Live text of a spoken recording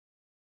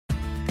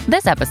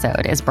This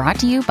episode is brought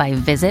to you by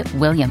Visit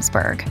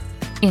Williamsburg.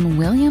 In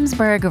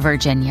Williamsburg,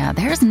 Virginia,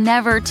 there's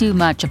never too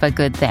much of a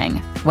good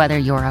thing. Whether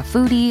you're a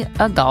foodie,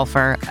 a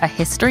golfer, a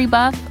history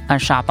buff, a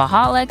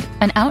shopaholic,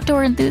 an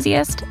outdoor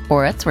enthusiast,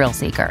 or a thrill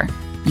seeker,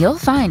 you'll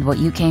find what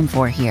you came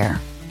for here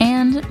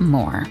and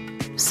more.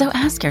 So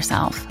ask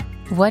yourself,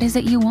 what is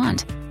it you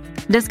want?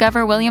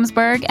 Discover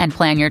Williamsburg and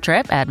plan your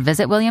trip at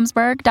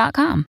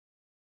visitwilliamsburg.com.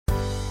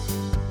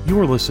 You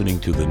are listening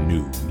to the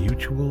new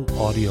Mutual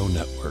Audio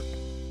Network.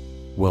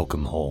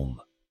 Welcome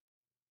home.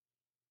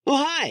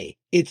 Oh, hi.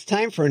 It's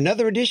time for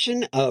another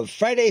edition of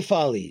Friday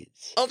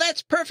Follies. Oh,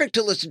 that's perfect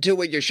to listen to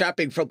when you're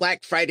shopping for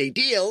Black Friday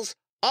deals.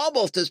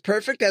 Almost as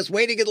perfect as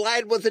waiting in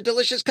line with a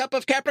delicious cup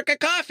of Caprica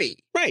coffee.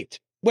 Right.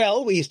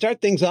 Well, we start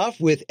things off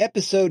with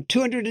episode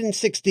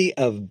 260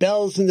 of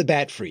Bells in the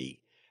Bat Free.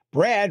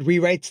 Brad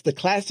rewrites the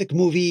classic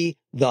movie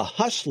The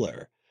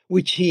Hustler,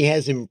 which he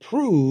has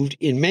improved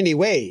in many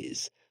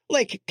ways,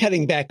 like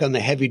cutting back on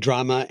the heavy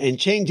drama and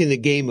changing the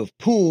game of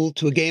pool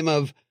to a game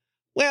of,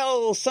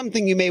 well,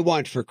 something you may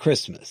want for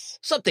Christmas.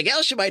 Something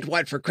else you might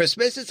want for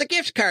Christmas is a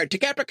gift card to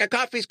Caprica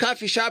Coffee's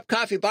Coffee Shop,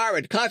 Coffee Bar,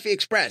 and Coffee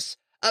Express.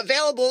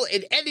 Available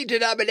in any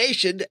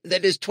denomination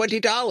that is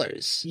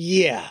 $20.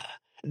 Yeah.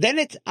 Then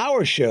it's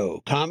our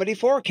show, Comedy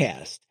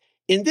Forecast.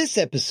 In this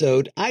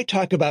episode, I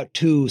talk about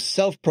two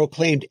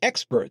self-proclaimed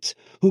experts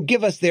who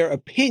give us their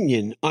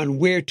opinion on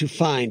where to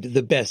find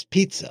the best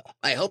pizza.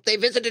 I hope they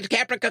visited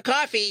Caprica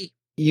Coffee.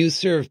 You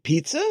serve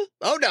pizza?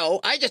 Oh,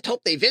 no, I just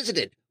hope they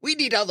visited. We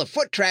need all the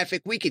foot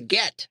traffic we can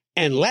get.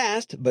 And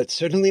last, but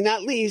certainly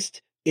not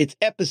least, it's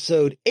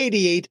episode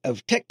 88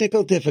 of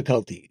Technical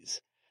Difficulties.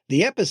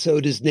 The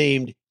episode is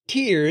named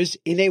Tears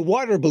in a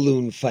Water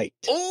Balloon Fight.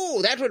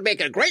 Oh, that would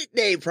make a great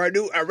name for a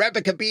new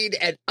Arabica bean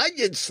and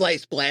onion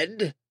slice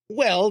blend.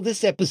 Well,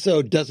 this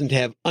episode doesn't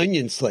have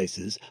onion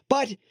slices,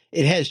 but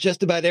it has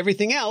just about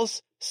everything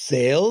else.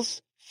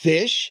 Sales,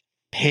 fish,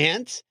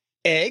 pants,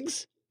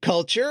 eggs,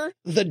 culture,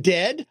 the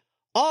dead,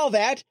 all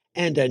that,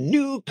 and a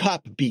new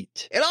cop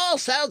beat. It all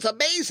sounds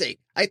amazing.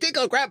 I think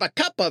I'll grab a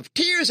cup of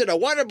Tears in a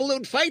Water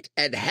Balloon Fight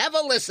and have a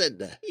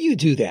listen. You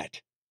do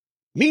that.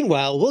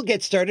 Meanwhile, we'll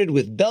get started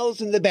with Bells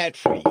in the Bat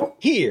Free,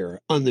 here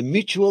on the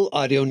Mutual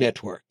Audio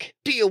Network.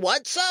 Do you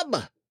want some?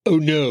 Oh,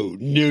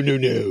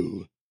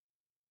 no.